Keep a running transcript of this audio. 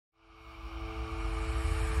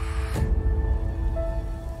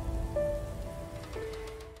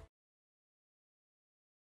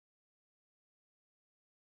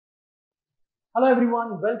Hello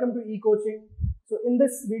everyone, welcome to Ekoching. So in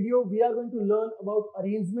this video, we are going to learn about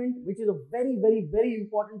arrangement, which is a very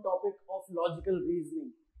important topic of logical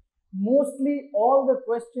reasoning. Mostly all the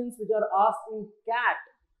questions which are asked in CAT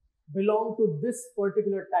belong to this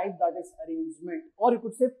particular type, that is arrangement, or you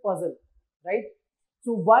could say puzzle, right?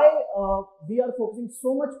 So why we are focusing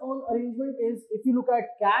so much on arrangement is, if you look at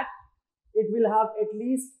CAT, it will have at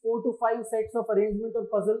least 4 to 5 sets of arrangement or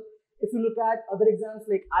puzzle. If you look at other exams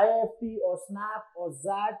like IIFT or SNAP or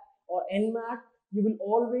ZAT or NMAT, you will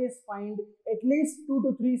always find at least 2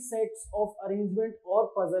 to 3 sets of arrangement or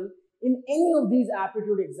puzzle in any of these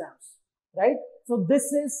aptitude exams, right? So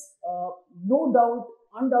this is no doubt,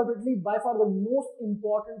 undoubtedly, by far the most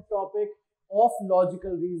important topic of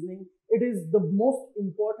logical reasoning. It is the most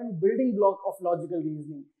important building block of logical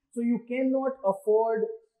reasoning. So you cannot afford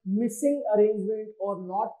missing arrangement or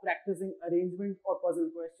not practicing arrangement or puzzle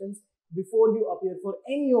questions before you appear for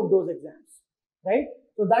any of those exams, right?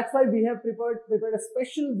 So that's why we have prepared a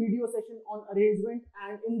special video session on arrangement,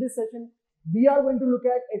 and in this session we are going to look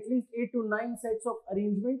at least 8 to 9 sets of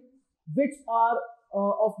arrangement which are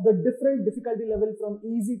of the different difficulty level from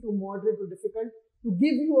easy to moderate to difficult, to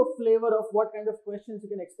give you a flavor of what kind of questions you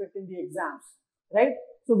can expect in the exams, right?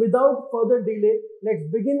 So without further delay,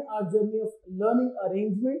 let's begin our journey of learning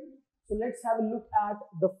arrangement. So let's have a look at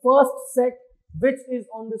the first set, which is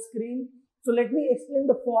on the screen. So let me explain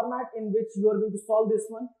the format in which you are going to solve this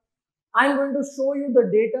one. I'm going to show you the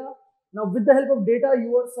data. Now with the help of data,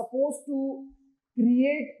 you are supposed to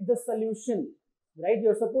create the solution, right?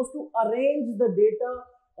 You're supposed to arrange the data,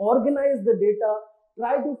 organize the data,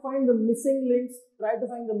 try to find the missing links, try to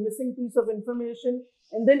find the missing piece of information,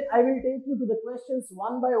 and then I will take you to the questions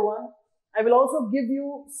one by one. I will also give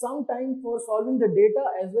you some time for solving the data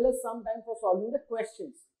as well as some time for solving the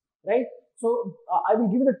questions, right? So I will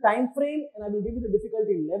give you the time frame and I will give you the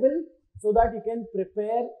difficulty level so that you can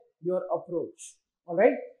prepare your approach. All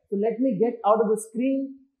right. So let me get out of the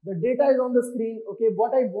screen. The data is on the screen. Okay.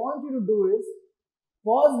 What I want you to do is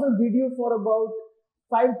pause the video for about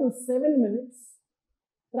 5 to 7 minutes.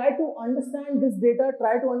 Try to understand this data,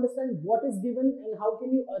 try to understand what is given and how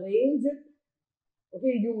can you arrange it.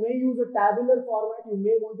 Okay, you may use a tabular format, you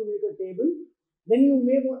may want to make a table. Then you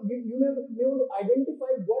may want to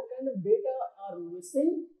identify what kind of data are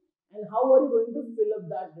missing and how are you going to fill up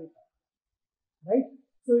that data, right?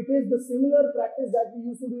 So it is the similar practice that we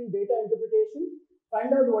used to do in data interpretation. Find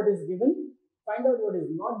out what is given, find out what is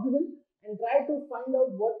not given, and try to find out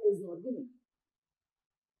what is not given,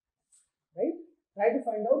 right? Try to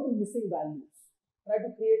find out the missing values. Try to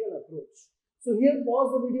create an approach. So here, pause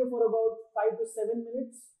the video for about 5 to 7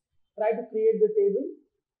 minutes. Try to create the table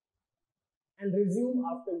and resume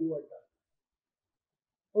after you are done.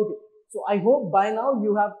 Okay, so I hope by now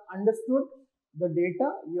you have understood the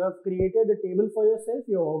data. You have created a table for yourself.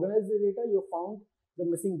 You have organized the data. You have found the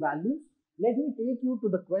missing values. Let me take you to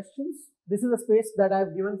the questions. This is a space that I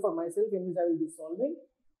have given for myself in which I will be solving.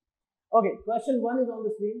 Okay, question 1 is on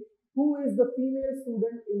the screen. Who is the female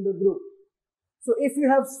student in the group? So if you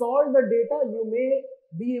have solved the data, you may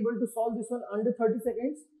be able to solve this one under 30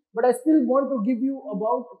 seconds, but I still want to give you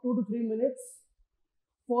about 2 to 3 minutes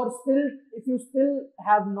if you still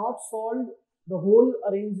have not solved the whole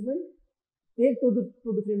arrangement, take 2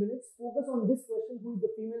 to 3 minutes, focus on this question, who is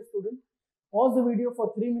the female student, pause the video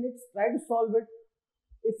for 3 minutes, try to solve it.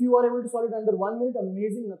 If you are able to solve it under 1 minute,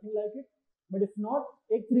 amazing, nothing like it. But if not,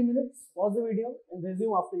 take 3 minutes, pause the video and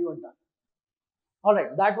resume after you are done.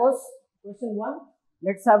 Alright, that was question 1.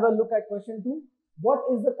 Let's have a look at question 2. What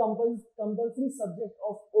is the compulsory subject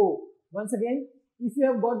of O? Once again, if you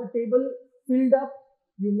have got the table filled up,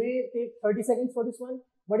 you may take 30 seconds for this one.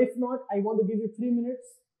 But if not, I want to give you 3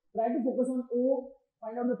 minutes. Try to focus on O,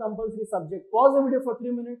 find out the compulsory subject. Pause the video for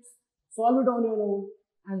 3 minutes, solve it on your own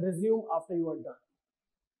and resume after you are done.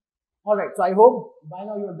 Alright, so I hope by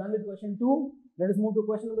now you are done with question 2. Let us move to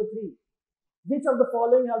question number 3. Which of the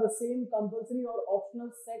following have the same compulsory or optional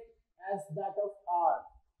set as that of R?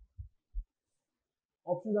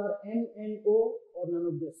 Options are N, N, O, or none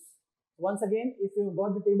of this. Once again, if you have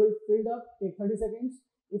got the table filled up, take 30 seconds.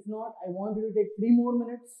 If not, I want you to take 3 more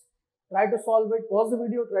minutes. Try to solve it. Pause the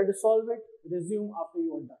video, try to solve it. Resume after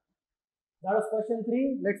you are done. That was question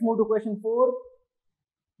 3. Let's move to question 4.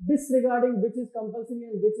 Disregarding which is compulsory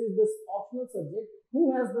and which is this optional subject, who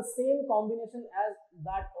has the same combination as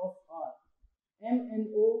that of R? M, N,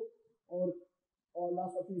 O, or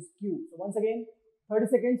last option is Q. So once again, 30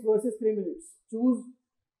 seconds versus 3 minutes. Choose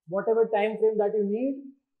whatever time frame that you need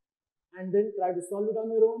and then try to solve it on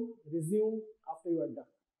your own. Resume after you are done.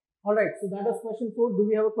 Alright, so that was question 4. Do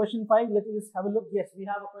we have a question 5? Let me just have a look. Yes, we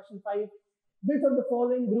have a question 5. Which of the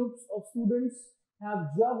following groups of students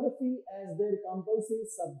have geography as their compulsory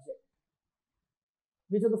subject?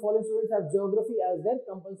 Which of the following students have geography as their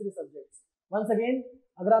compulsory subjects? Once again,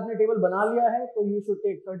 अगर आपने table बना लिया है तो you should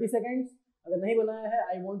take 30 seconds. अगर नहीं बनाया है,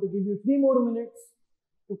 I want to give you 3 more minutes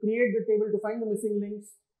to create the table, to find the missing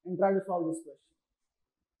links and try to solve this question.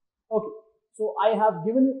 Okay, so I have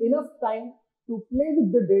given you enough time to play with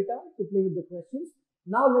the data, to play with the questions.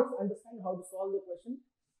 Now let's understand how to solve the question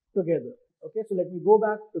together. Okay, so let me go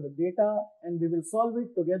back to the data and we will solve it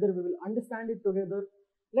together. We will understand it together.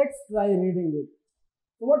 Let's try reading it.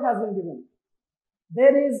 So what has been given?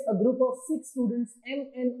 There is a group of 6 students,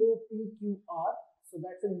 MNOPQR. So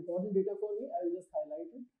that's an important data for me. I will just highlight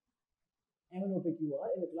it. MNOPQR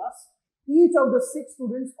in the class. Each of the 6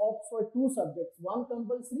 students opts for 2 subjects, 1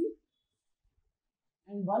 compulsory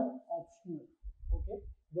and 1 optional. Okay,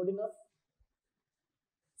 good enough.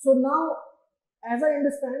 So now, as I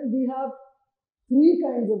understand, we have 3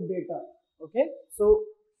 kinds of data. Okay, so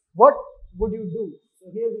what would you do?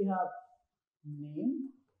 So here we have name.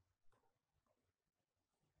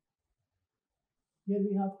 Here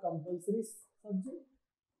we have compulsory subject.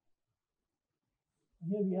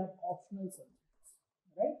 Here we have optional subjects.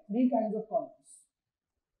 Right? 3 kinds of columns.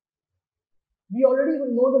 We already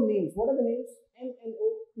know the names. What are the names? M, N, O,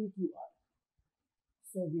 P, Q, R.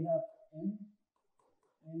 So we have M,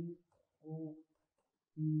 N, O,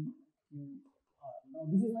 P, Q, R. Now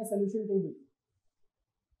this is my solution table.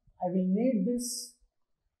 I will need this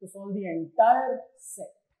to solve the entire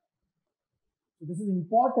set. So this is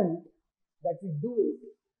important that we do it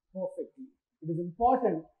perfectly. It is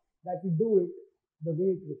important that we do it the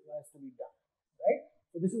way it requires to be done, right?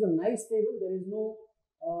 So this is a nice table. There is no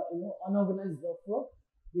unorganized work.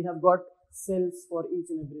 We have got cells for each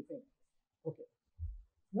and everything. Okay.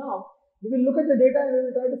 Now we will look at the data and we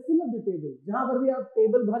will try to fill up the table. जहाँ पर भी आप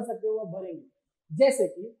table भर सकते हो आप भरेंगे. जैसे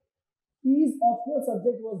कि P's optional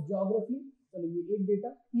subject was geography. चलो ये एक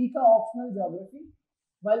data. P का optional geography.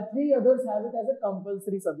 While 3 others have it as a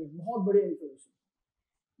compulsory subject. बहुत बड़ी information.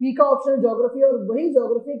 P का optional geography और वही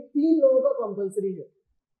geography 3 लोगों का compulsory है.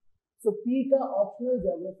 So P का optional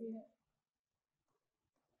geography है.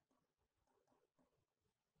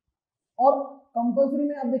 और compulsory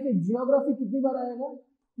में आप देखिए geography कितनी बार आएगा?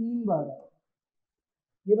 3 बार आएगा.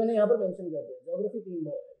 ये मैंने यहाँ पर मेंशन कर दिया. Geography 3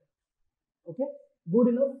 बार आएगा. Okay, good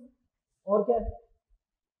enough. और क्या है?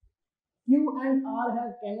 Q and R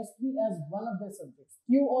have chemistry as one of their subjects.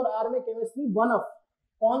 Q और R में chemistry one of.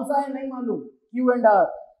 कौन सा है नहीं मालूम. Q and R.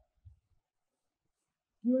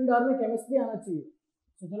 Q and R में chemistry आना चाहिए.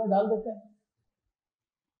 तो चलो डाल देते हैं.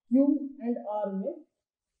 Q and R में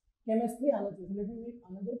chemistry आना चाहिए. Let me make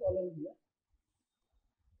another column here.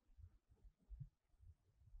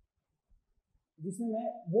 जिसमें मैं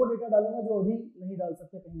वो डेटा डालूंगा जो अभी नहीं डाल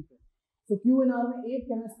सकते कहीं पे. तो Q and R में एक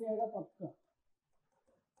chemistry आएगा पक्का.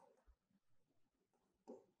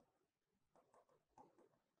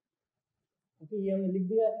 ओके, ये हमने लिख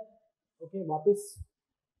दिया है. ओके, वापस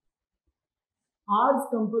R's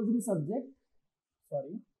compulsory subject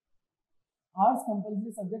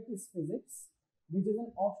is physics, which is an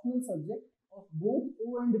optional subject of both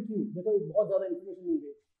O and Q. देखो ये बहुत ज्यादा इंफॉर्मेशन मिल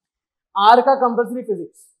गई. R का कंपल्सरी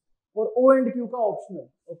फिजिक्स और O and Q का ऑप्शनल.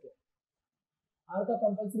 ओके, R का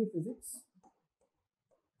compulsory physics,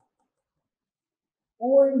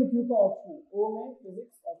 O and Q का ऑप्शनल. O में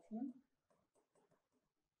फिजिक्स ऑप्शनल,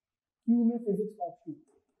 Q में फिजिक्स ऑप्शनल.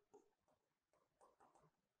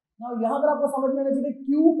 नाउ यहां पर आपको समझ में आना चाहिए Q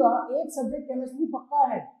का एक सब्जेक्ट केमिस्ट्री पक्का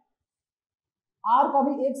है, R का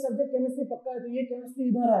भी एक सब्जेक्ट केमिस्ट्री पक्का है. तो ये केमिस्ट्री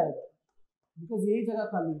इधर आएगा बिकॉज यही जगह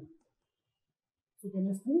खाली है. तो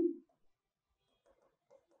chemistry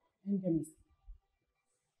and chemistry,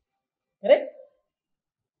 correct.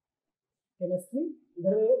 Chemistry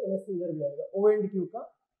इधर भी आएगा, केमिस्ट्री इधर भी आएगा. O and Q का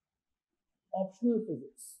ऑप्शनल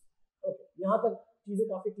फिजिक्स. ओके, यहां तक चीजें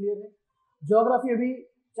काफी क्लियर है. ज्योग्राफी अभी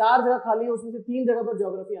 4 जगह खाली है, उसमें से 3 जगह पर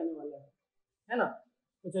ज्योग्राफी आने वाला है ना.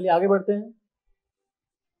 तो चलिए आगे बढ़ते हैं.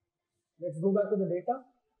 Let's go back to the data.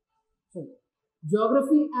 चलिए,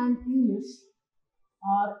 geography and English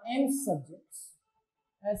are M subjects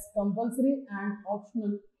as compulsory and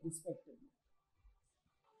optional respectively.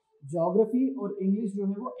 Geography और इंग्लिश जो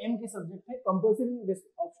है वो M के सब्जेक्ट है, कंपल्सरी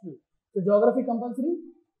ऑप्शनल. तो geography compulsory,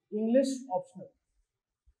 English optional.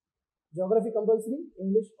 Geography compulsory,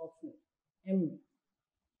 English optional. M में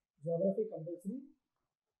geography compulsory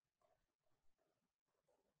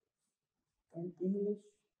and English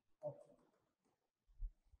optional.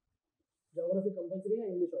 Geography compulsory है,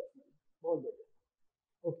 English optional. बहुत बढ़िया.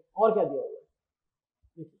 ओके, और क्या दिया हुआ है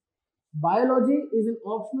देखिए. Biology is an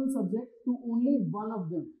optional subject to only one of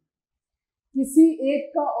them. किसी एक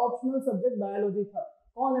का ऑप्शनल सब्जेक्ट बायोलॉजी था,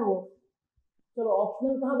 कौन है वो? चलो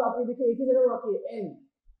ऑप्शनल कहाँ बाकी है, देखिए एक ही जगह बाकी है, एन,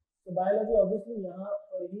 तो बायोलॉजी ऑब्वियसली यहाँ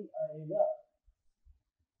पर ही आएगा,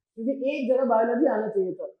 क्योंकि एक जगह बायोलॉजी आना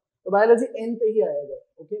चाहिए था, तो बायोलॉजी एन पे ही आएगा।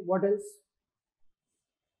 Okay, what else?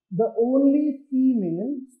 The only female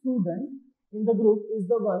student in the group is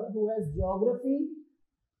the one who has geography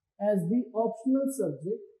as the optional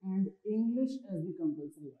subject and English as the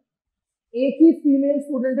compulsory. एक ही फीमेल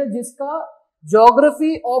स्टूडेंट है जिसका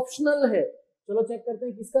ज्योग्राफी ऑप्शनल है। चलो check करते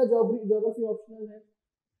हैं किसका ज्योग्राफी ऑप्शनल है।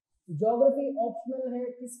 Geography optional है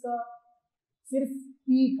किसका? सिर्फ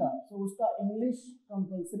पी का, तो उसका इंग्लिश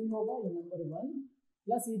कंपल्सरी होगा, ये नंबर 1।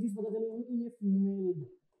 प्लस ये चीज पता चली होगी कि ये फीमेल है,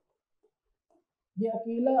 ये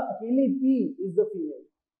अकेली P is the female.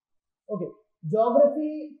 Okay, geography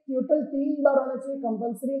total 3 बार आना चाहिए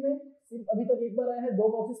कंपल्सरी में, सिर्फ अभी तक एक बार आया है, 2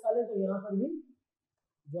 बॉक्सेस खाली, तो यहाँ पर भी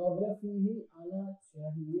ज्योग्राफी ही आना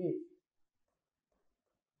चाहिए।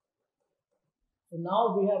 So now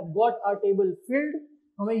we have got our table filled.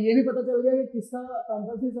 हमें ये भी पता चल गया कि किसका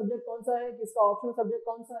कंपल्सरी सब्जेक्ट कौन सा है, किसका ऑप्शनल सब्जेक्ट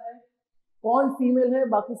कौन सा है, कौन फीमेल है,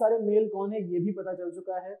 बाकी सारे मेल कौन है, ये भी पता चल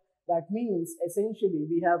चुका है। That means essentially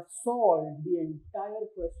we have solved the entire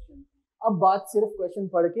question. अब बात सिर्फ क्वेश्चन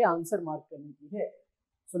पढ़ के आंसर मार्क करने की है।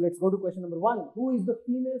 So let's go to question number 1. Who is the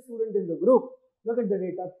female student in the group? Look at the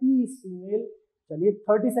data. P is female. चलिए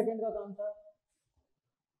 30 second का काम था।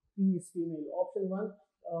 P is female.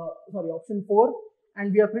 Option 4,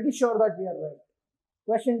 and we are pretty sure that we are right.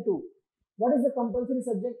 Question 2. What is the compulsory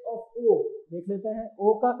subject of O? देख लेते हैं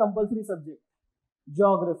O का compulsory subject,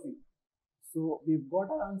 geography. So we've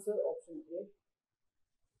got our answer, option A.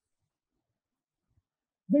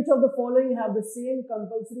 Which of the following have the same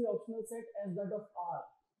compulsory optional set as that of R?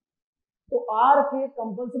 तो R के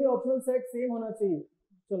compulsory optional set same होना चाहिए।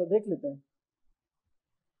 चलो देख लेते हैं।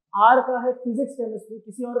 R का है फिजिक्स केमिस्ट्री,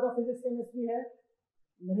 किसी और का फिजिक्स केमिस्ट्री है?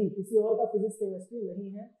 नहीं, किसी और का फिजिक्स केमिस्ट्री नहीं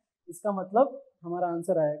है, इसका मतलब हमारा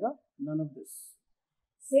आंसर आएगा नन ऑफ दिस।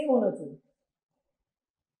 सेम होना चाहिए,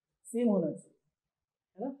 सेम होना चाहिए,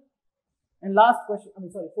 है ना। And last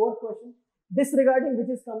question, fourth question, disregarding which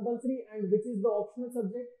is compulsory and which is the optional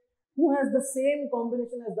subject, who has the same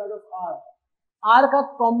combination as that of R? R का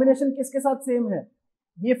combination किसके साथ same है?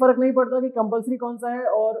 ये फर्क नहीं पड़ता कि कंपल्सरी कौन सा है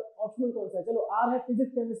और ऑप्शनल कौन सा है। चलो R है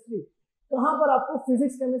फिजिक्स केमिस्ट्री, कहां पर आपको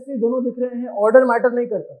फिजिक्स केमिस्ट्री दोनों दिख रहे हैं? ऑर्डर मैटर नहीं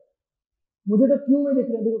करता, मुझे तो क्यू में दिख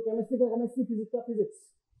रहे हैं, देखो केमिस्ट्री का केमिस्ट्री, फिजिक्स का फिजिक्स।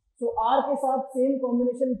 सो R के साथ सेम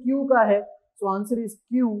कॉम्बिनेशन क्यू का है, so answer is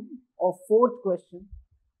Q of fourth question.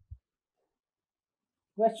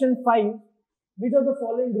 Question 5, which of the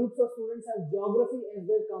following groups of students have geography as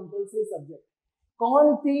their compulsory subject?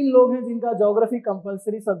 कौन 3 लोग हैं जिनका ज्योग्राफी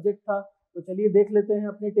कंपल्सरी सब्जेक्ट था? तो चलिए देख लेते हैं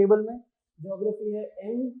अपने टेबल में। ज्योग्राफी है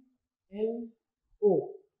MNO,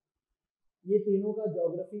 ये तीनों का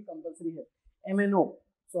ज्योग्राफी कंपल्सरी है, MNO,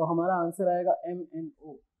 सो हमारा आंसर आएगा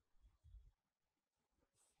MNO,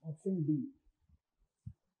 option D.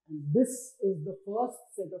 And this is the first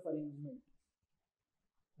set of arrangement,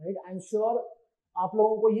 right. I am sure आप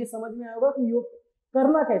लोगों को ये समझ में आएगा कि ये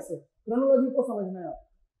करना कैसे, क्रोनोलॉजी को समझना है आप,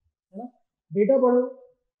 है ना। डेटा पढ़ो,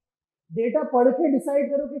 डेटा पढ़ के डिसाइड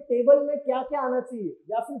करो कि टेबल में क्या क्या आना चाहिए,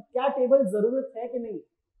 या फिर क्या टेबल जरूरत है कि नहीं।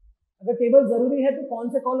 अगर टेबल जरूरी है तो कौन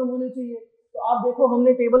से कॉलम होने चाहिए। तो आप देखो,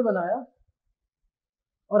 हमने टेबल बनाया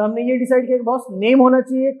और हमने ये डिसाइड किया कि बॉस नेम होना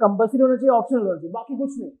चाहिए, कंपल्सरी होना चाहिए, ऑप्शनल होना चाहिए, बाकी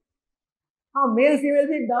कुछ नहीं। हाँ, मेल फीमेल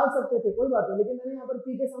भी डाल सकते थे, कोई बात नहीं, लेकिन मैंने यहाँ पर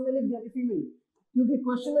पी के सामने लिख दिया कि फीमेल, क्योंकि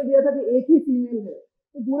क्वेश्चन में दिया था कि एक ही फीमेल है,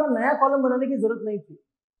 तो पूरा नया कॉलम बनाने की जरूरत नहीं थी।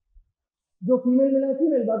 जो फीमेल मिला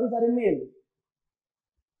फीमेल, बाकी सारे मेल,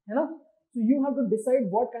 है ना। So you have to decide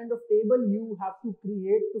what kind of table you have to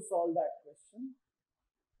create to solve that question,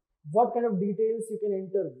 what kind of details you can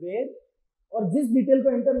enter where, और जिस डिटेल को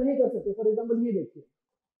एंटर नहीं कर सकते, फॉर एग्जाम्पल ये देखिए,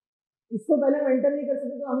 इसको पहले हम एंटर नहीं कर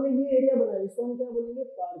सकते तो हमने ये एरिया बनाया, इसको हम क्या बोलेंगे?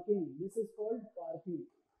 Parking. This is called parking.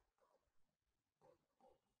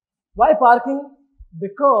 Why parking?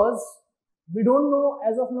 Because we don't know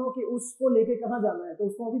as of now कि उसको लेके कहाँ जाना है, तो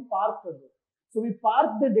उसको अभी पार्क कर दो। So we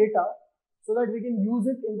park the data so that we can use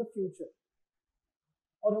it in the future,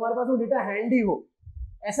 और हमारे पास वो डेटा हैंडी हो।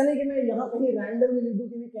 ऐसा नहीं कि मैं यहाँ कहीं रैंडम में लिख दूँ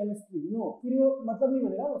कि केमिस्ट्री, नो, फिर वो मतलब नहीं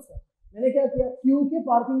बनेगा उसका। मैंने क्या किया, क्यू के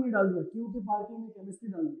पार्किंग में डाल दिया, क्यू के पार्किंग में केमिस्ट्री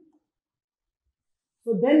डाल दिया,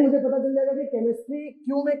 तो देन मुझे पता चल जाएगा कि केमिस्ट्री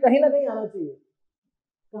क्यू में कहीं ना कहीं आना चाहिए,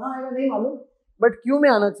 कहाँ आएगा नहीं मालूम, बट क्यू में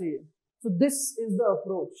आना चाहिए। So this is the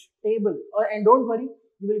approach, table. और and don't worry,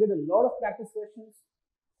 you will get a lot of practice questions,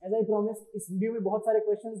 as I promised. इस वीडियो में बहुत सारे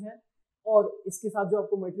क्वेश्चंस हैं, और इसके साथ जो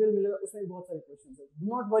आपको मटेरियल मिलेगा उसमें भी बहुत सारे क्वेश्चंस हैं। Do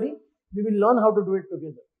not worry, we will learn how to do it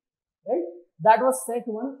together, right. That was set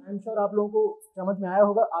 1। I am sure आप लोगों को समझ में आया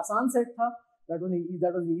होगा, आसान सेट था, दैट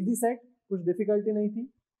वाज इजी सेट। कुछ डिफिकल्टी नहीं थी.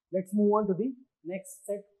 Let's move on to the next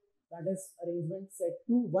set, that is arrangement set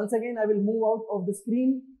 2. Once again I will move out of the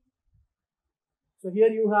screen. So here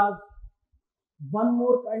you have one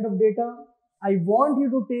more kind of data. I want you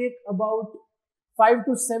to take about 5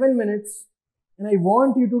 to 7 minutes, and I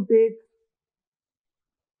want you to take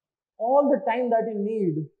all the time that you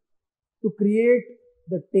need to create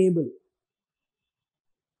the table.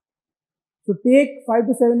 So take 5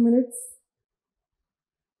 to 7 minutes,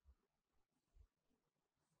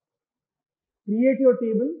 create your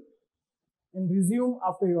table, and resume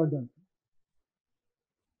after you are done.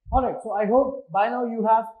 Alright, so I hope by now you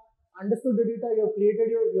have understood the data, you have created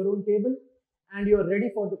your own table, and you are ready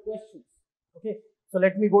for the questions. Okay, so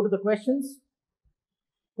let me go to the questions.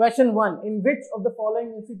 Question 1. In which of the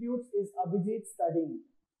following institutes is Abhijit studying?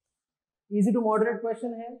 Easy to moderate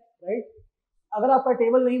question है, right? अगर आपका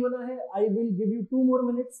table नहीं बना है, I will give you 2 more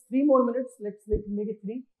minutes, 3 more minutes, let's make it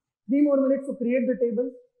 3. 3 more minutes to create the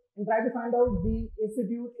table and try to find out the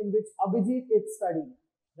institute in which Abhijit is studying,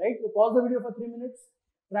 right? So pause the video for 3 minutes,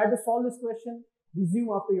 try to solve this question,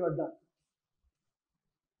 resume after you are done.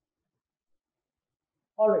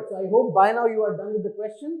 Alright, so I hope by now you are done with the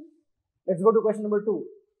question. Let's go to question number 2.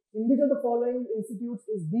 In which of the following institutes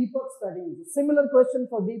is Deepak studying? Similar question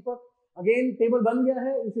for Deepak. Again, table बन गया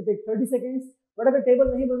है, you should take 30 seconds. But अगर table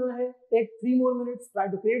नहीं बना है, take 3 more minutes, try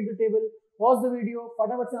to create the table, pause the video,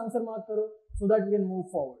 फटाफट से answer mark करो so that we can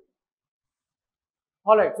move forward.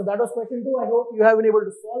 Alright, so that was question 2. I hope you have been able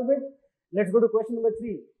to solve it. Let's go to question number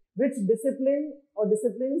 3. Which discipline or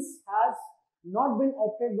disciplines has not been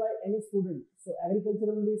opted by any student? So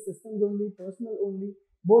agriculture only, systems only, personal only,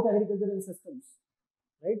 both agriculture and systems.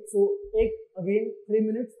 Right? So take again 3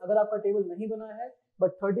 minutes. अगर आपका table नहीं बना है,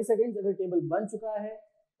 but 30 seconds अगर table बन चुका है,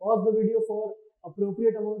 pause the video for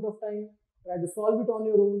appropriate amount of time, try to solve it on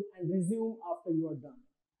your own and resume after you are done.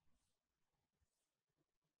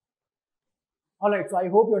 Alright, so I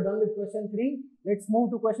hope you are done with question 3. Let's move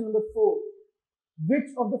to question number 4. Which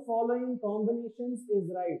of the following combinations is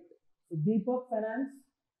right? So Deepak Finance,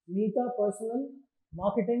 Meeta Personal,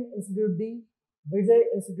 Marketing Institute D, Vijay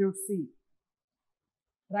Institute C.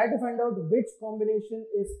 Try to find out which combination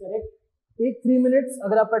is correct. Take 3 minutes.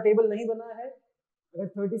 अगर आपका table नहीं बना है, अगर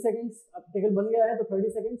 30 seconds, अब table बन गया है तो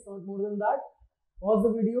 30 seconds, not more than that. Pause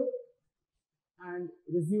the video and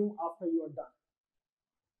resume after you are done.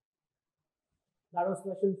 That was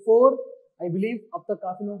question 4. I believe अब तक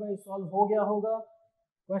काफी लोगों का ये solve हो गया होगा.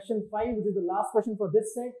 Question 5, which is the last question for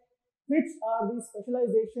this set. Which are the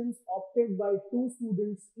specializations opted by 2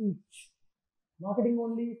 students each? Marketing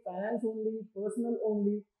only, finance only, personal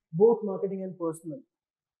only, both marketing and personal.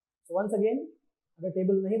 So once again, अगर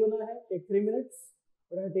table नहीं बना है, take 3 minutes.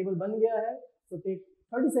 और अगर table बन गया है, so take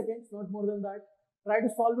 30 seconds, not more than that. Try to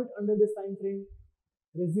solve it under this time frame.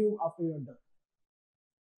 Resume after you are done.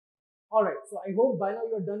 Alright, so I hope by now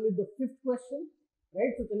you are done with the 5th question.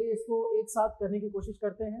 Right? So चलिए इसको एक साथ करने की कोशिश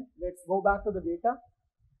करते हैं. Let's go back to the data.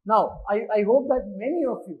 Now, I hope that many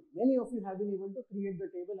of you have been able to create the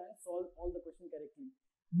table and solve all the questions correctly.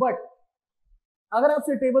 But अगर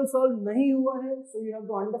आपसे table solve नहीं हुआ है, so you have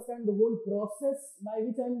to understand the whole process by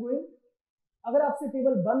which I am going. अगर आपसे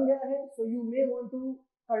table बन गया है, so you may want to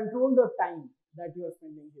control the time that you are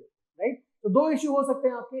spending here, right? तो 2 issue हो सकते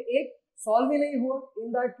हैं आपके. एक, solve ही नहीं हुआ.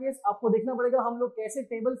 In that case, आपको देखना पड़ेगा हम लोग कैसे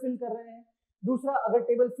table fill कर रहे हैं. दूसरा,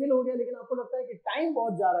 अगर table fill हो गया लेकिन आपको लगता है कि time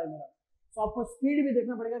बहुत जा रहा है मेरा, तो आपको स्पीड भी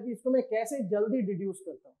देखना पड़ेगा कि इसको मैं कैसे जल्दी डिड्यूस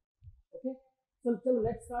करता हूँ. ओके, चलो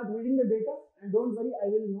let's start reading the data and don't worry,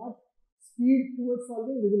 I will not speed towards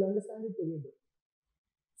solving, we will understand it together.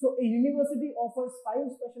 So a university offers 5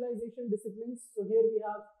 specialization disciplines. So here we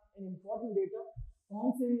have an important data.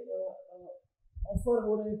 कौन से offer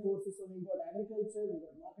हो रहे हैं courses? So we got agriculture, we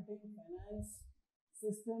got marketing, finance,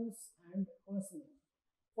 systems and personal.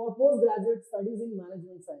 For postgraduate studies in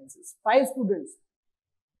management sciences, 5 students,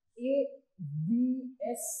 A, B,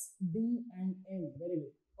 S, D and N, very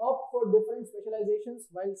good, opt for different specializations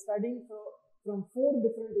while studying from 4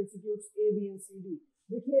 different institutes A, B and C, D.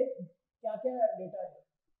 देखिए क्या क्या data है.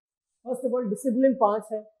 First of all discipline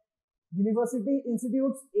 5 है, university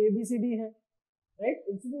institutes A, B, C, D है, right?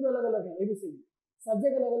 Institute अलग अलग है, A, B, C, D,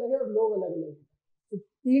 subject अलग अलग है और लोग अलग अलग है. तो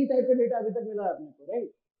 3 टाइप का डेटा अभी तक मिला है अपने को,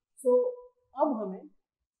 राइट? सो अब हमें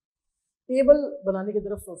टेबल बनाने की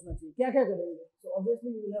तरफ सोचना चाहिए. क्या क्या करेंगे? So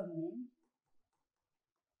obviously we will have name,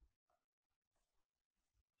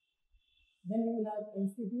 then we will have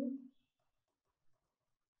institute.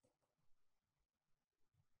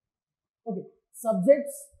 Okay,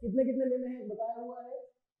 subjects कितने कितने लेने हैं बताया हुआ है.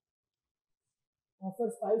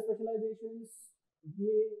 Offers 5 specializations.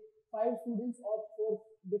 ये 5 students opt for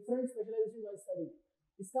different specializations while studying.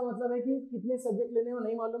 इसका मतलब है कि कितने सब्जेक्ट लेने हो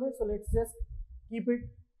नहीं मालूम है, so let's just keep it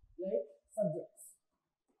like subjects.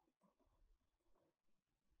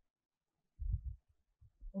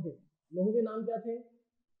 Okay, लोगों के नाम क्या थे?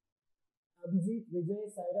 अभिजीत, विजय,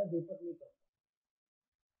 सायरा, दीपक, मीता।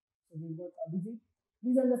 So we've got Abhijit.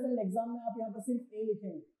 Please understand, exam में आप यहाँ पर सिर्फ ए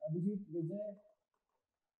लिखेंगे, अभिजीत, विजय,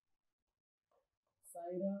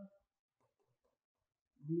 सायरा,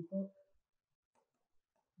 दीपक,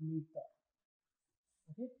 मीता।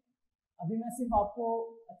 ओके, अभी मैं सिर्फ आपको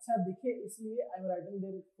अच्छा दिखे इसलिए I am writing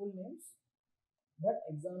there full names, but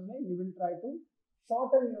exam में you will try to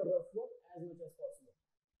shorten your rough work as much as possible.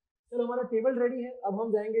 चलो, हमारा टेबल रेडी है, अब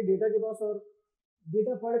हम जाएंगे डेटा के पास और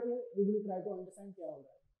डेटा पढ़ के we will try to understand क्या हो रहा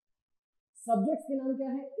है। सब्जेक्ट्स के नाम क्या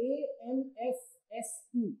है?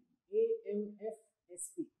 AMFSP,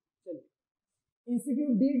 AMFSP। चलिए,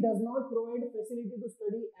 institute D does not provide facility to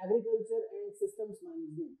study agriculture and systems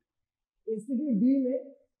management. Institute D में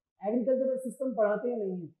एग्रीकल्चर और सिस्टम पढ़ाते ही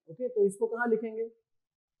नहीं है। ओके, तो इसको कहाँ लिखेंगे?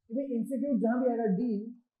 इंस्टीट्यूट जहां भी आएगा डी,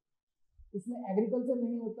 उसमें एग्रीकल्चर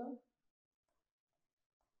नहीं होता,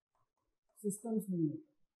 सिस्टम्स नहीं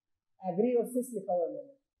होता, एग्री और सिस लिखा हुआ है,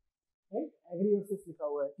 राइट? एग्री और सिस लिखा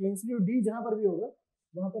हुआ है कि इंस्टीट्यूट डी जहां पर भी होगा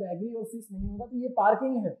वहां पर एग्री और सिस नहीं होगा। तो ये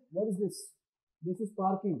पार्किंग है। What is this? This is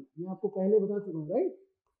parking. मैं आपको पहले बता चुका हूँ, राइट?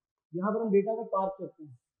 यहाँ पर हम डेटा को पार्क करते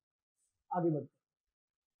हैं। आगे बढ़ते हैं।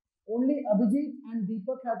 Only Abhijit and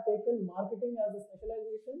Deepak have taken marketing as a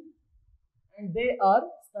specialisation and they are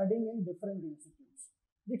studying in different institutes.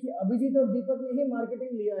 देखिए, अभिजीत और दीपक ने ही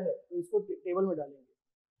मार्केटिंग लिया है, तो इसको टेबल में डालेंगे।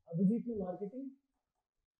 अभिजीत ने marketing,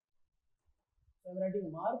 I am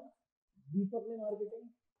writing mark, दीपक ने मार्केटिंग।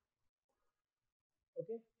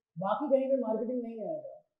 ओके, बाकी कहीं पे मार्केटिंग नहीं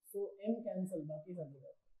आएगा, सो एम कैंसल, बाकी हर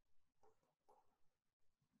जगह।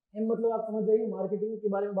 एम मतलब आप समझ जाइए, मार्केटिंग के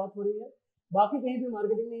बारे में बात हो रही है, बाकी कहीं पे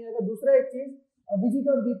मार्केटिंग नहीं आएगा। दूसरा एक चीज, अभिजीत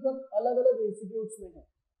और दीपक अलग अलग इंस्टीट्यूट्स में है,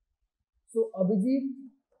 सो अभिजीत,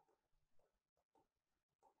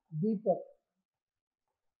 दीपक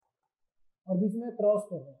और बीच में क्रॉस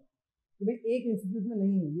कर रहे हैं कि भाई एक इंस्टीट्यूट में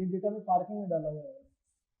नहीं है, ये डेटा में पार्किंग में डाला हुआ है।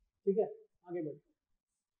 ठीक है, आगे बढ़ते।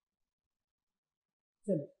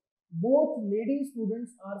 चलिए, both lady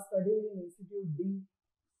students are studying in institute D.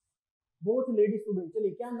 Both lady student,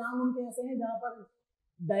 चलिए क्या नाम उनके ऐसे हैं जहां पर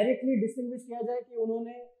डायरेक्टली डिस्टिंग्विश किया जाए कि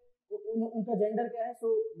उन्होंने उनका जेंडर क्या है? So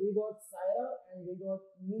we got Saira and we got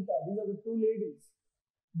Meeta, these are the two ladies.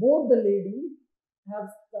 Both the lady have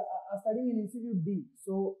studying in institute D,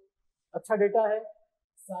 सो अच्छा डेटा है।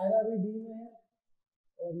 सायरा भी डी में है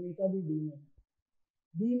और मीता भी डी में है।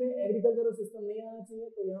 डी में एग्रीकल्चर और सिस्टम नहीं आना चाहिए,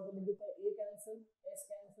 तो यहाँ पर लिख देते हैं ए कैंसिल, एस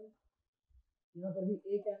कैंसिल, यहाँ पर भी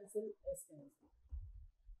ए कैंसिल, एस कैंसिल,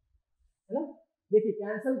 है ना? देखिए,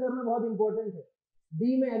 कैंसिल करना बहुत इंपॉर्टेंट है। डी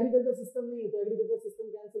में एग्रीकल्चर सिस्टम नहीं है, तो एग्रीकल्चर सिस्टम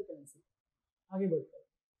कैंसिल, कैंसिल। आगे बढ़ते हैं।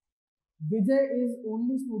 विजय is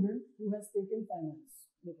only student who has taken finance,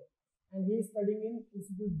 देखो, and he is studying in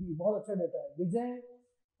institute D. बहुत अच्छा डेटा है। विजय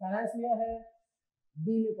फाइनेंस लिया है,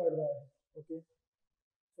 बी में पढ़ रहा है। ओके,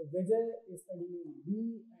 तो विजय is studying in B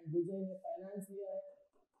and विजय ने फाइनेंस लिया है,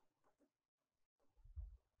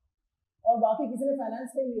 और बाकी किसी ने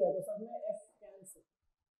फाइनेंस नहीं लिया, तो सब में एफ कैंसिल।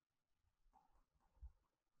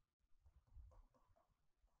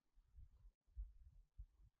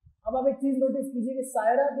 अब आप एक चीज नोटिस कीजिए कि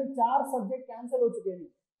सायरा के 4 सब्जेक्ट कैंसिल हो चुके हैं।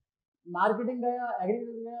 मार्केटिंग गया,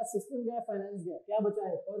 एग्रीकल्चर गया, सिस्टम गया, फाइनेंस गया, क्या बचा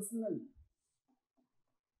है? पर्सनल।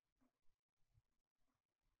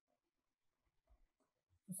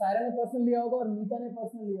 तो सायरा ने पर्सनल लिया होगा और मीता ने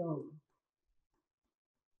पर्सनल लिया होगा।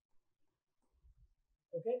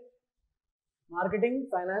 Okay, marketing,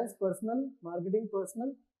 finance, personal, marketing,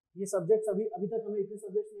 personal, ये सब्जेक्ट्स अभी तक हमें इतने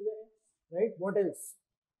सब्जेक्ट्स मिले हैं, राइट? What else?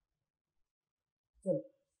 चलो,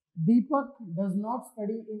 दीपक does not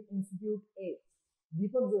study in institute ए।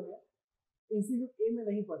 दीपक जो है इंस्टीट्यूट ए में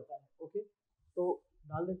नहीं पढ़ता है। ओके, तो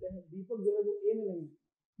डाल देते हैं दीपक जो है वो ए में नहीं है।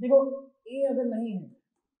 देखो, ए अगर नहीं है,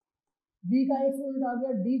 बी का एक स्टूडेंट आ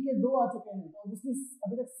गया, डी के 2 आ चुके हैं, तो ऑब्वियसली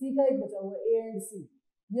अभी तक सी का एक बचा हुआ है, ए एंड सी।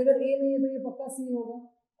 ये अगर ए नहीं है तो ये पक्का सी होगा,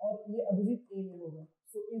 और ये अभिजीत ए में होगा।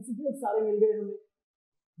 तो इंस्टीट्यूट सारे मिल गए हमें,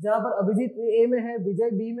 जहां पर अभिजीत ए में है,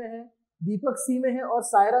 विजय बी में है, दीपक सी में है और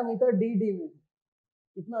सायरा मीता डी में है।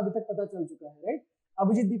 इतना अभी तक पता चल चुका है, राइट?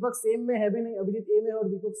 अभिजीत दीपक सेम में है भी नहीं, अभिजीत ए में है और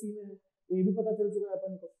दीपक सी में है, तो ये भी पता चल चुका है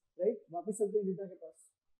अपन को, राइट? वापस चलते हैं डेटा के पास।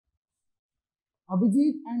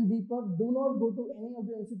 Abhijit and Deepak do not go to any of the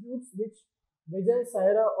institutes which विजय,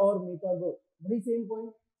 सायरा और मीता गो। वही सेम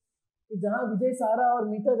पॉइंट कि जहां विजय, सायरा और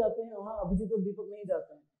मीता जाते हैं वहां अभिजीत और दीपक नहीं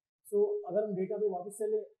जाते हैं। सो अगर हम डेटा पे वापस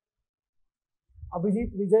चले, अभिजीत,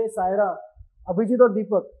 विजय, सायरा, अभिजीत और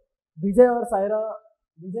दीपक, विजय,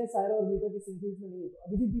 सायरा और मीता के इंस्टीट्यूट में नहीं है। तो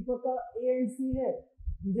अभिजीत दीपक का ए एंड सी है,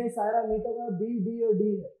 विजय सायरा मीता का बी डी और डी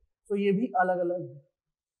है, तो ये भी अलग अलग है,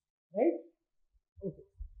 राइट। ओके,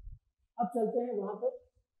 अब चलते हैं वहां पर।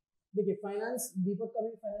 देखिए फाइनेंस, दीपक का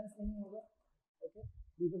भी फाइनेंस नहीं होगा, ओके,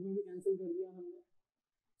 दीपक में भी कैंसिल कर दिया हमने।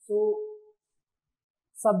 सो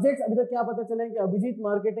सब्जेक्ट्स अभी तक क्या पता चले कि अभिजीत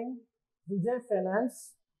मार्केटिंग, विजय फाइनेंस,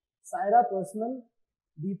 सायरा पर्सनल,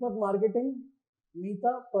 दीपक मार्केटिंग,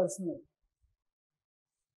 मीता पर्सनल,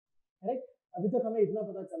 करेक्ट। अभी तक हमें इतना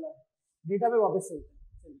पता चला है। डेटा पे वापस चलते हैं।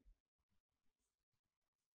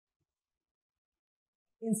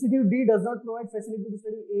 Institute D does not provide facility to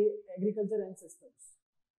study agriculture and systems,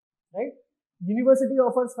 right? University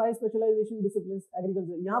offers 5 specialization disciplines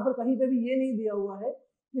agriculture. यहाँ पर कहीं पे भी ये नहीं दिया हुआ है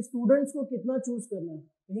कि स्टूडेंट्स को कितना चूज करना है,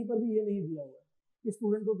 कहीं पर भी ये नहीं दिया हुआ है कि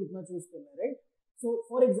स्टूडेंट को कितना चूज करना है, राइट। सो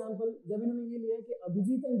फॉर एग्जांपल जब इन्होंने ये लिया है कि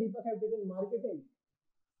Abhijit and Deepak have taken marketing,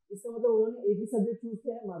 इसका मतलब उन्होंने एक ही सब्जेक्ट चूज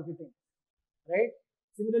किया है, मार्केटिंग, राइट।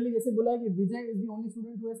 सिमिलरली जैसे बोला है कि विजय is the only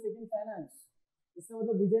student who has taken finance, इसका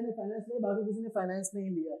मतलब विजय ने फाइनेंस लिया, बाकी किसी ने फाइनेंस नहीं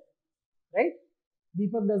लिया है, right.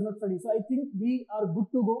 Deepak does not study. So I think we are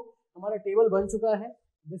good to go. हमारा टेबल बन चुका है।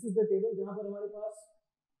 दिस इज द टेबल जहां पर हमारे पास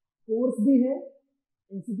कोर्स भी है,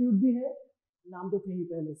 इंस्टीट्यूट भी है, नाम तो थे ही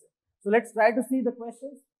पहले से। So let's try to see the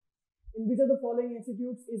questions. In which of the following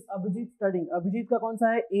institutes is Abhijit studying? Abhijit का कौन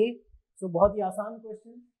सा है? ए। सो बहुत ही आसान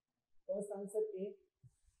question, first answer A.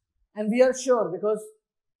 And we are sure because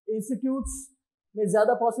institutes में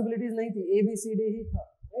ज्यादा पॉसिबिलिटीज नहीं थी, ए बी सी डी ही था,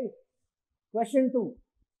 right. Question 2,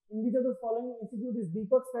 in which of the following institute is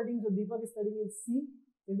Deepak studying? So Deepak is studying in सी।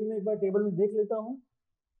 फिर भी मैं एक बार table में देख लेता हूं,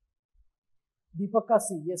 दीपक का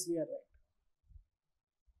सी, yes we are right,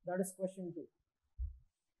 that is question 2।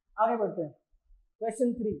 आगे बढ़ते हैं।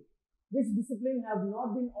 Question 3, which discipline have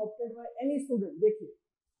not been opted by any student? देखिए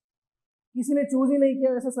किसी ने चूज ही नहीं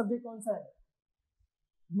किया ऐसा सब्जेक्ट कौन सा है?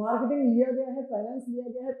 मार्केटिंग लिया गया है, फाइनेंस लिया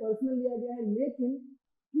गया है, पर्सनल लिया गया है, लेकिन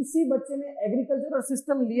किसी बच्चे ने एग्रीकल्चर और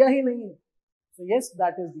सिस्टम लिया ही नहीं है। So yes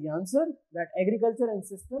that is the answer, that agriculture and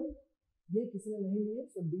system ये किसी ने नहीं लिए।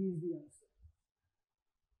 सो डी इज द आंसर,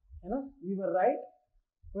 है ना, we were right.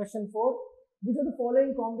 Question 4, which of the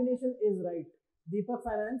following combination is right? Deepak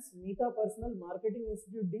finance, Meeta personal, marketing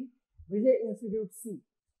institute D, Vijay institute C.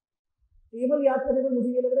 Table याद करने पर मुझे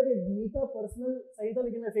ये लग रहा है कि मीता पर्सनल सही था,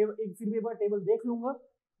 लेकिन मैं फिर भी एक बार टेबल देख लूंगा।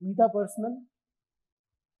 मीता पर्सनल,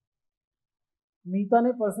 मीता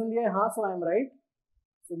ने पर्सनल लिया है, हाँ, सो आई एम राइट।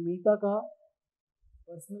 सो मीता का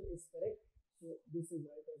personal is correct, so this is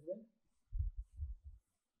right as well.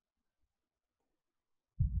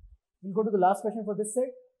 We'll go to the last question for this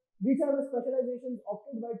set. Which are the specializations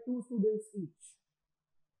opted by 2 students each?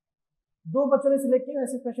 2 बच्चों ने select किया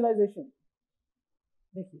ऐसे specialisation.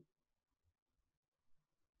 देखिए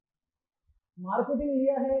marketing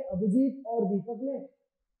लिया है अभिजीत और दीपक ने,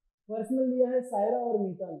 पर्सनल लिया है सायरा और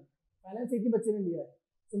मीता ने, फाइनेंस एक ही बच्चे ने लिया है।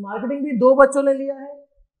 तो मार्केटिंग भी 2 बच्चों ने लिया है,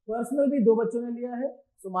 पर्सनल भी 2 बच्चों ने लिया है।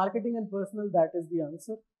 So marketing and personal, that is the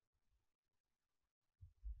answer,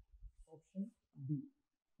 option B.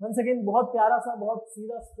 Once again बहुत प्यारा सा, बहुत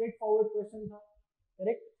सीधा स्ट्रेट फॉरवर्ड क्वेश्चन था,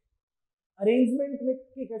 करेक्ट। अरेंजमेंट में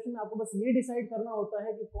के क्वेश्चन में आपको बस ये डिसाइड करना होता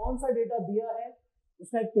है कि कौन सा डेटा दिया है,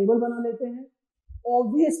 उसका एक टेबल बना लेते हैं।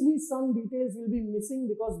 Obviously some details will be missing,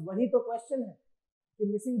 because वही तो क्वेश्चन है कि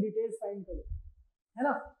मिसिंग डिटेल्स फाइंड करो, है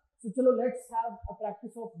ना। तो चलो let's have a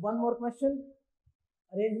practice of one more question.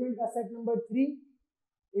 Arrangement का set number 3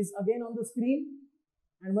 is again on the screen,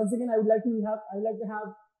 and once again I would like to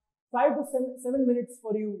have 5 to 7 minutes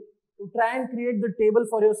for you to try and create the table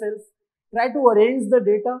for yourself. Try to arrange the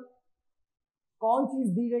data, कौन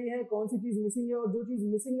चीज दी गई है, कौन सी चीज missing है, और जो चीज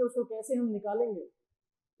मिसिंग है उसको कैसे हम निकालेंगे,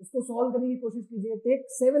 उसको सॉल्व करने की कोशिश कीजिए। Take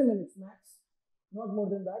 7 minutes max, not more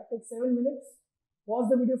than that. Take 7 minutes, pause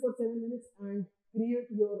the video for 7 minutes and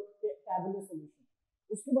create your tabular solution.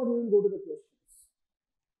 उसके बाद we will go to the questions.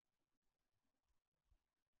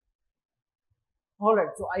 Alright,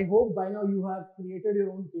 so I hope by now you have created your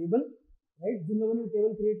own table, right? जिन लोगों ने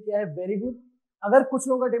table create किया है, very good. अगर कुछ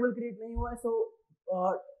लोगों का टेबल क्रिएट नहीं हुआ है, so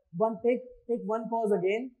take one pause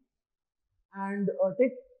again and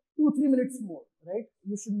take 2-3 minutes more, right?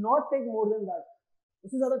 You should not take more than that.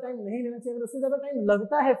 उससे ज्यादा टाइम नहीं लेना चाहिए। अगर उससे ज्यादा टाइम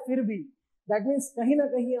लगता है फिर भी, that means कहीं ना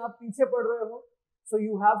कहीं आप पीछे पड़ रहे हो। So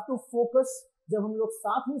you have to focus। जब हम लोग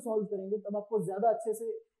साथ में सॉल्व करेंगे तब आपको ज्यादा अच्छे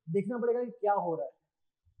से देखना पड़ेगा कि क्या हो रहा है,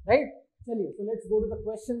 right? चलिए, so let's go to the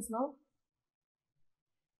questions now.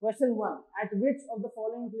 Question 1, at which of the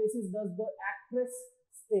following places does the actress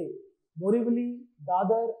stay? Borivali,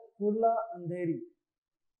 Dadar, Kurla, Andheri.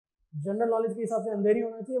 General knowledge के हिसाब से अंधेरी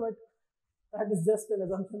होना चाहिए, but that is just an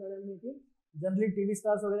assumption that I'm making. Generally TV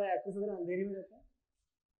stars वगैरह, actress वगैरह अंधेरी में रहते हैं।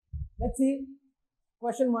 Let's see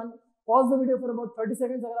question 1. Pause the video for about 30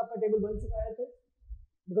 seconds अगर आपका टेबल बन चुका है तो।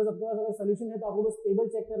 बिकॉज आपके पास अगर सोल्यूशन है तो आपको बस टेबल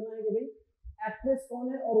चेक करना है कि भाई एक्ट्रेस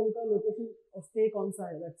कौन है और उनका लोकेशन ऑफ स्टे कौन सा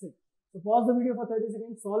है, that's it. So pause the video for 30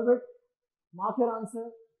 seconds, solve it, mark your answer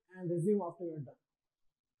and resume after you're done.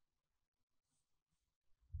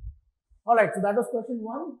 Alright, so that was question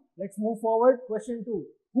 1. Let's move forward. Question 2.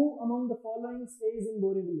 Who among the following stays in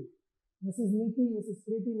Borivali? Mrs. Neeti, Mrs.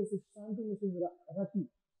 Preeti, Mrs. Shanti, Mrs. Rati.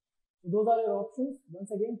 So those are your options.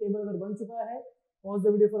 Once again, table अगर बन चुका है, pause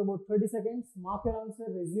the video for about 30 seconds, mark your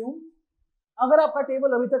answer, resume. अगर आपका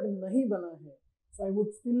table अभी तक नहीं बना है, so I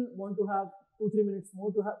would still want to have 2-3 minutes more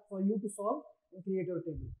to have for you to solve and create your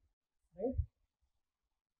table, right?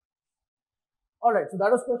 All right, so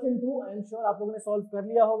that was question 2. I am sure आप लोगों ने solve कर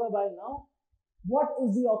लिया होगा by now. What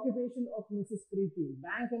is the occupation of Mrs. Preeti?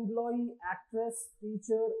 Bank employee, actress,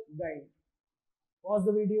 teacher, guide. Pause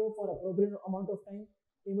the video for appropriate amount of time.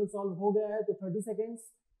 Table solve हो गया है तो 30 seconds.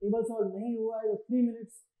 Table solve नहीं हुआ है तो 3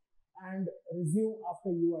 minutes and resume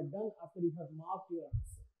after you are done, after you have marked your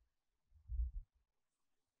answer.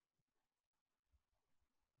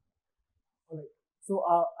 Alright, so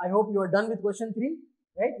I hope you are done with question 3,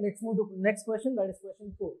 right? Let's move to next question, that is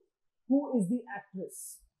question 4. Who is the actress?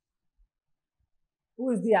 Who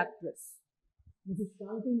is the actress? Mrs.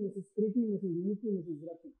 Shanti, Mrs. Preeti, Mrs. Neeti, Mrs.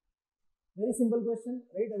 Rati. Very simple question,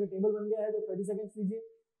 right? अगर table बन गया है तो 30 seconds लीजिए,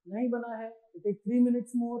 नहीं बना है तो take 3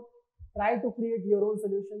 minutes more, try to create your own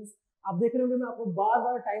solutions. आप देख रहे होंगे मैं आपको बार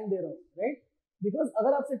बार टाइम दे रहा हूँ, right? Because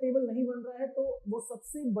अगर आपसे टेबल नहीं बन रहा है तो वो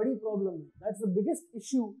सबसे बड़ी प्रॉब्लम है, that's the biggest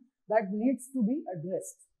issue that needs to be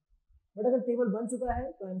addressed. But अगर टेबल बन चुका है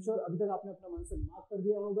तो आई एम श्योर अभी तक आपने अपना मन से मार्क कर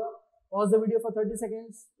दिया होगा. Pause the video for 30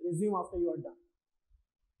 seconds, resume after you are done.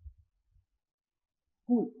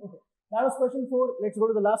 Cool, okay. That was question 4. Let's go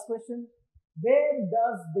to the last question. Where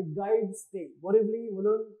does the guide stay? Borivali,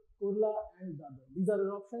 Mulund, Kurla and Dadar. These are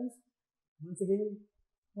your options. Once again,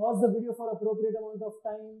 pause the video for appropriate amount of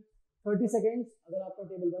time. 30 seconds. अगर आपका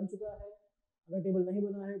table बन चुका है, अगर table नहीं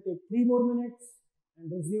बना है, take 3 more minutes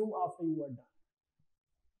and resume after you are done.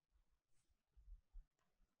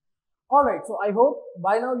 Alright, so I hope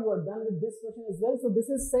by now you are done with this question as well. So this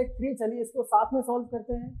is set 3. चलिए इसको साथ में solve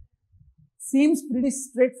करते हैं. Seems pretty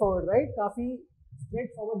straightforward, right? काफी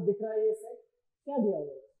straightforward दिख रहा है ये set. क्या दिया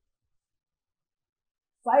हुआ है?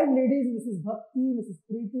 5 ladies, Mrs. Bhakti, Mrs.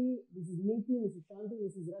 Preeti, Mrs. Neeti, Mrs. Shanti,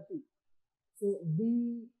 Mrs. Rati. So B,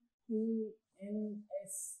 P, N,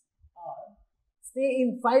 S, R. Stay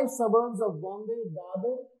in 5 suburbs of Bombay,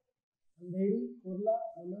 Dadar, Andheri, Kurla,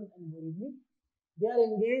 Mulund and Borivali. They are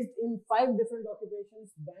engaged in 5 different occupations: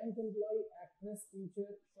 bank employee, actress, teacher,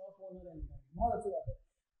 shop owner and guide. बहुत अच्छी बात है.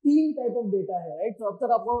 3 type of data है, right? तो अब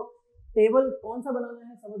तक आपको table कौन सा बनाना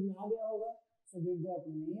है समझ में आ गया होगा. So we've got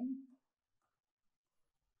name,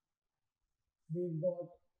 we've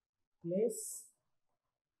got place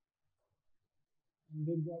and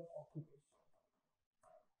we've got occupation.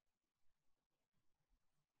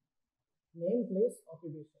 Name, place,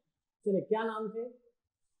 occupation. चलिए क्या नाम थे?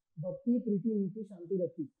 भक्ति, प्रीति, नीति, शांति,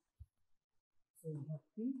 रति. तो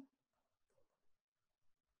भक्ति,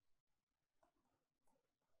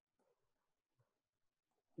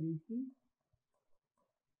 प्रीति,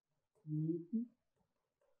 नीति,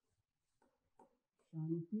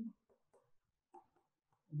 शांति,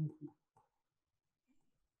 रति.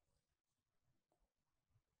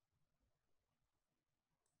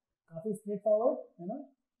 काफी स्ट्रेट फॉरवर्ड है ना?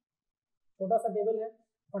 छोटा सा टेबल है,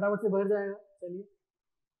 फटाफट से भर जाएगा. चलिए,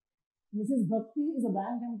 मिसेस भक्ति is a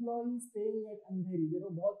bank employee staying at अंधेरी. देखो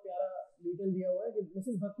बहुत प्यारा डिटेल दिया हुआ है कि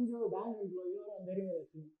मिसेस भक्ति जो है बैंक एम्प्लॉई है और अंधेरी में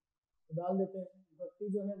रहती है. तो डाल देते हैं भक्ति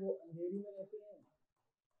जो है वो अंधेरी में रहती है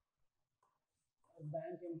और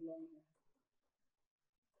बैंक एम्प्लॉई है.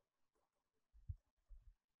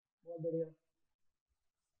 बहुत बढ़िया.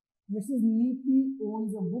 मिसेस नीति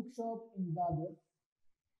owns a book shop in Dadar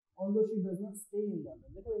although she does not stay in Dadar.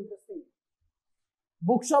 देखो इंटरेस्टिंग,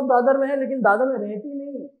 बुक शॉप दादर में है लेकिन दादर में रहती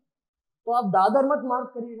नहीं है. तो आप दादर मत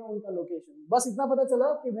मार्क करिएगा उनका लोकेशन. बस इतना पता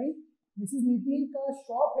चला कि भाई मिसेस नीति का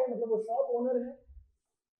शॉप है, मतलब वो शॉप ओनर है,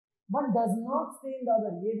 but does not stay in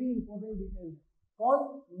Dadar. ये भी इंपॉर्टेंट डिटेल है. कौन?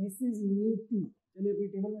 मिसेस नीति. चलिए अपनी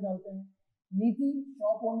टेबल में डालते हैं. नीति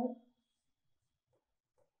शॉप ओनर,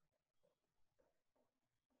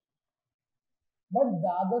 बट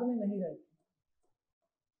दादर में नहीं रहती.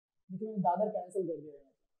 देखिए मैंने दादर कैंसिल कर दिया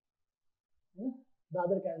है,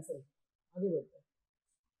 दादर कैंसिल. आगे बढ़ते हैं.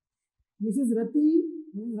 Mrs Rati,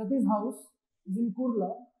 Mrs रति's house is in Kurla.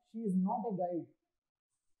 She is not a guide.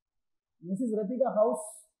 Mrs रति का हाउस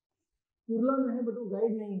कुर्ला में है बट वो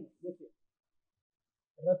गाइड नहीं है. देखिए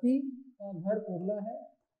रति का घर कुर्ला है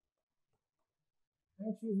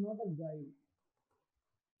and she is not a guide.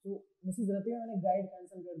 तो मिसेस रति में मैंने गाइड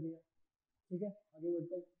कैंसिल कर दिया. ठीक है, आगे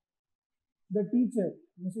बढ़ते हैं। The teacher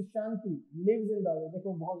Mrs Shanti lives in Dadar.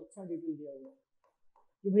 देखो बहुत अच्छा डिटेल दिया हुआ है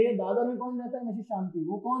कि भैया दादर में कौन रहता है, मिसेस शांति।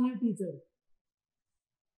 वो कौन है, टीचर।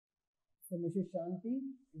 तो Mrs Shanti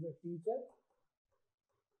is a teacher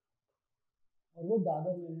और वो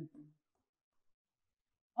दादर में रहती है।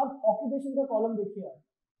 अब ऑक्यूपेशन का कॉलम देखिए आप,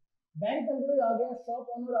 बैंक एम्प्लॉय आ गया, शॉप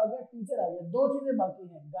ओनर आ गया, टीचर आ गया। दो चीजें बाकी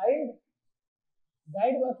हैं,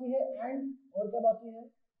 गाइड बाकी है एंड और क्या बाकी है,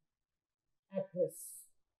 एक्ट्रेस।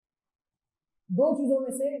 दो चीजों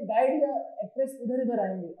में से गाइड या एक्ट्रेस इधर इधर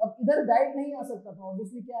आएंगे। अब इधर गाइड नहीं आ सकता तो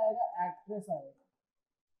ऑब्वियसली क्या आएगा, एक्ट्रेस आएगा,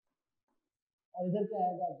 और इधर क्या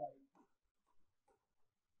आएगा, गाइड।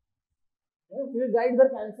 फिर गाइड इधर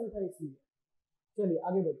कैंसिल था इसलिए। चलिए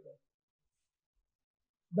आगे बढ़ते हैं।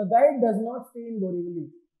 The guide does not stay in Borivali.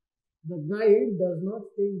 The guide does not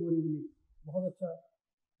stay in Borivali. बहुत अच्छा,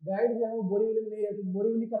 गाइड जो है वो बोरीवली में नहीं रहती।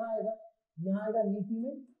 बोरीवली कहाँ आएगा, यहाँ आएगा नीति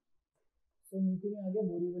में, तो नीति में आ गया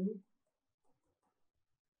बोरीवली,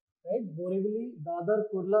 राइट। बोरीवली, दादर,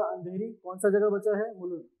 कुर्ला, अंधेरी, कौन सा जगह बचा है,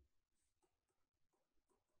 मुलुंड।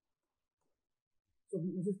 तो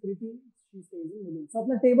मिसेस प्रीति शी स्टेज इन मुलुंड। तो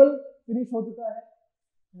अपना टेबल फिनिश हो चुका है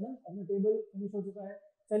ना, अपना टेबल फिनिश हो चुका है।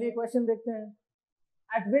 चलिए क्वेश्चन देखते हैं।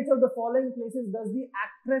 At which of the following places does the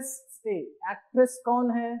actress stay? Actress कौन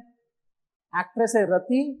है, actress है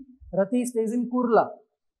रति। रति stays in Kurla,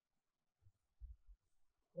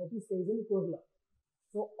 Rati stays in Kurla.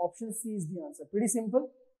 So option C is the answer. Pretty simple.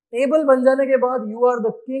 Table बन जाने के बाद you are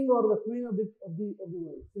the king or the queen of the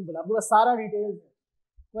world. Simple. आपके पास सारा details है।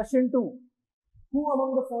 Question 2. Who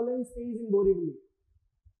among the following stays in Borivali?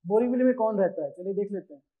 Borivali में कौन रहता है, चलिए देख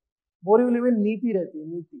लेते हैं। बोरीवली में नीति रहती है,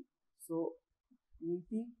 नीति। So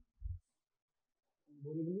नीति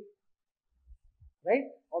Borivali,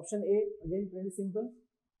 right. Option A again very simple.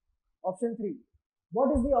 Option 3,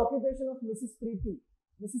 what is the occupation of Mrs Preeti?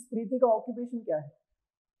 Mrs प्रीति का ऑक्यूपेशन क्या है,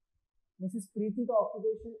 मिसेस प्रीति का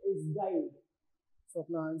ऑक्यूपेशन इज गाइड। सो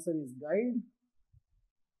अपना answer is guide.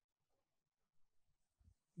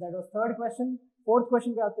 That was third question. Fourth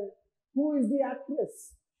question पे आते हैं। Who is the actress?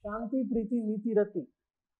 शांति, प्रीति, नीति, रति।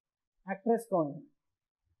 Actress कौन है?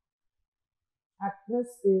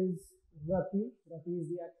 Actress is Rati. Rati is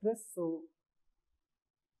the actress. So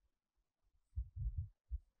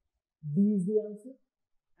D is the answer.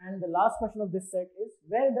 And the last question of this set is,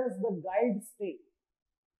 where does the guide stay?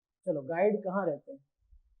 चलो guide कहाँ रहते हैं?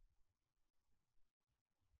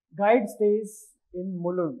 Guide stays in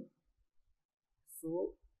Mulund. So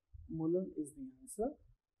Mulund is the answer.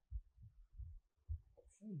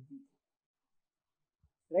 Option D.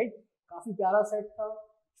 Right? काफी प्यारा set था,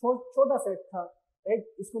 छोटा set था, right.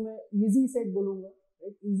 इसको मैं इजी सेट बोलूंगा,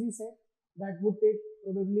 right. Easy set that would take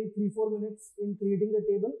probably 3-4 minutes in creating the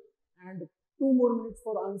table and 2 more minutes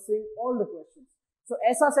for answering all the questions. सो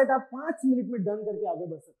ऐसा set आप 5 मिनट में डन करके आगे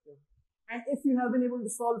बढ़ सकते हो। And if you have been able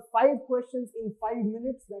to solve 5 questions in 5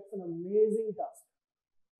 minutes, that's an amazing task,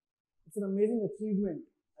 it's an amazing achievement,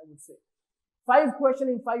 I would say. 5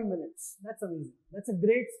 questions in 5 minutes, that's amazing, that's a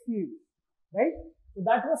great speed, right? So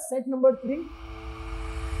that was set number 3.